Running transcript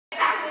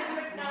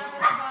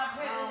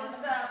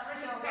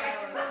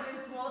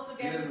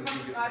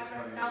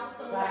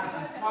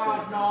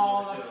Oh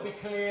no, let's be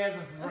clear,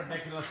 this is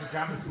ridiculous. The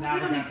Germans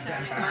never get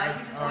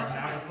embarrassed or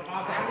nervous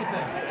about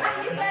anything.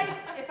 You guys,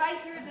 if I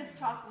hear this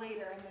talk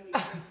later, I'm going to be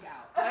freaked out.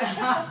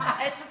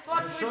 It's just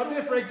what you shouldn't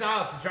be freaked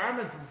out. The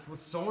Germans were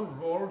so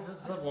involved in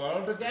the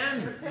world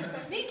again.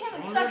 Me,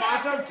 Kevin, suck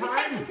accents. We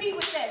can't compete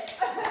with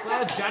this.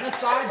 Well,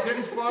 genocide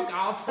didn't work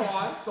out for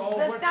us, so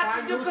we're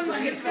trying new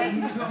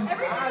things.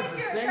 Every time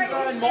you things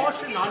are in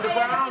motion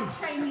underground.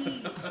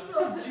 Chinese.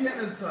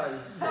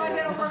 Genocide. So I'm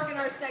going to work in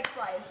our sex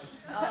life.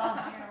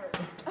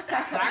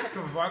 Sex,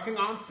 we're working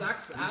on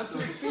sex as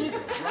we speak,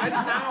 right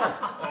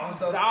now.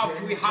 So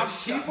we have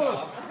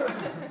people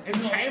in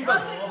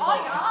chambers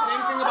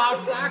thinking about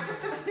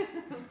sex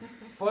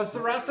for the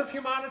rest of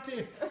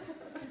humanity.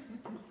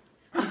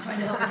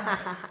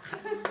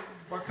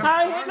 We're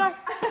concerned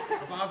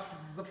about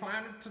the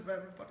planet,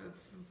 but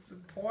it's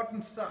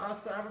important to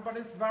us.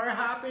 Everybody's very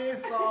happy,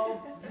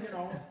 so, you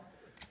know,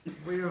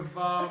 we've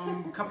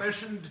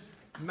commissioned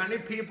many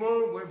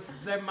people.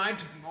 They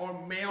might or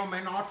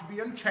may not be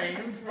in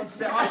chains, but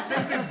they are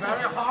thinking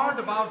very hard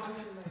about,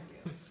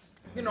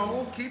 you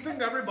know,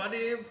 keeping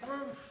everybody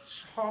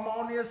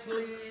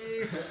harmoniously.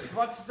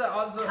 What's the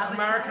other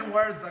American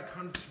words that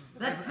can't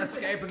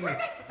escaping me?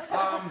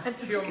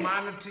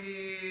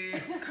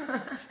 Humanity,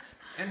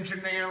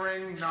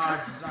 engineering. No, I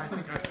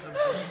think I said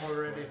that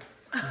already.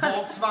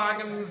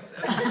 Volkswagens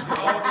and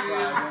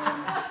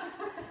Audis.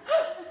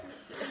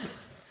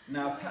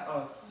 Now tell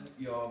us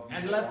your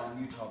view on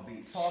Utah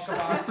Beach. Talk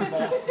about the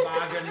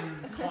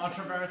Volkswagen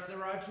controversy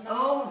right now.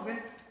 Oh,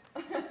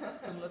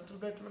 it's a little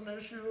bit of an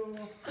issue.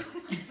 Can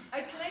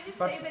I just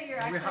say that your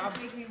accents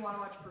make me want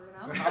to watch Bruno?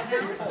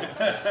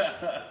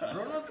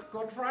 Bruno's a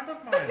good friend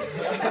of mine.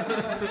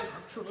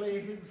 Actually,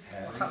 he's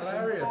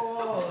hilarious.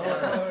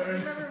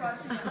 Remember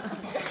watching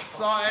that?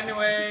 So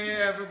anyway,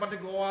 everybody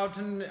go out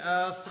and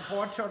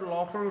support your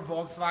local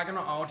Volkswagen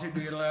or Audi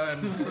dealer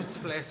and let's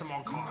play some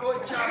more cards.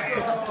 Good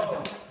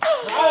job.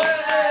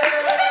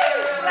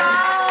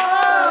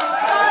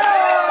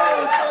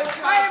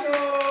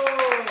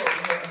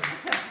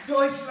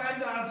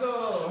 Deutschland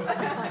Auto!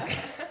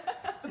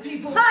 The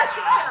people's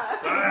car!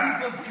 The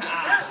people's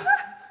car!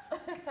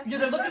 Yeah,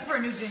 they're looking for a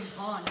new James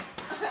Bond.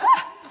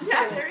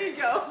 Yeah, there you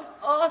go.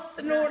 Oh,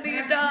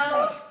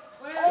 Snorita!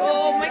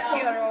 Oh, my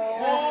hero!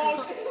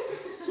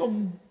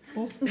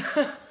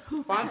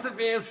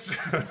 Fancy-feast!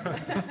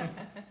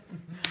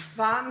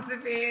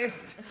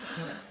 Fancy-feast!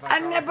 I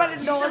never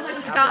knows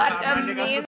it's got a mean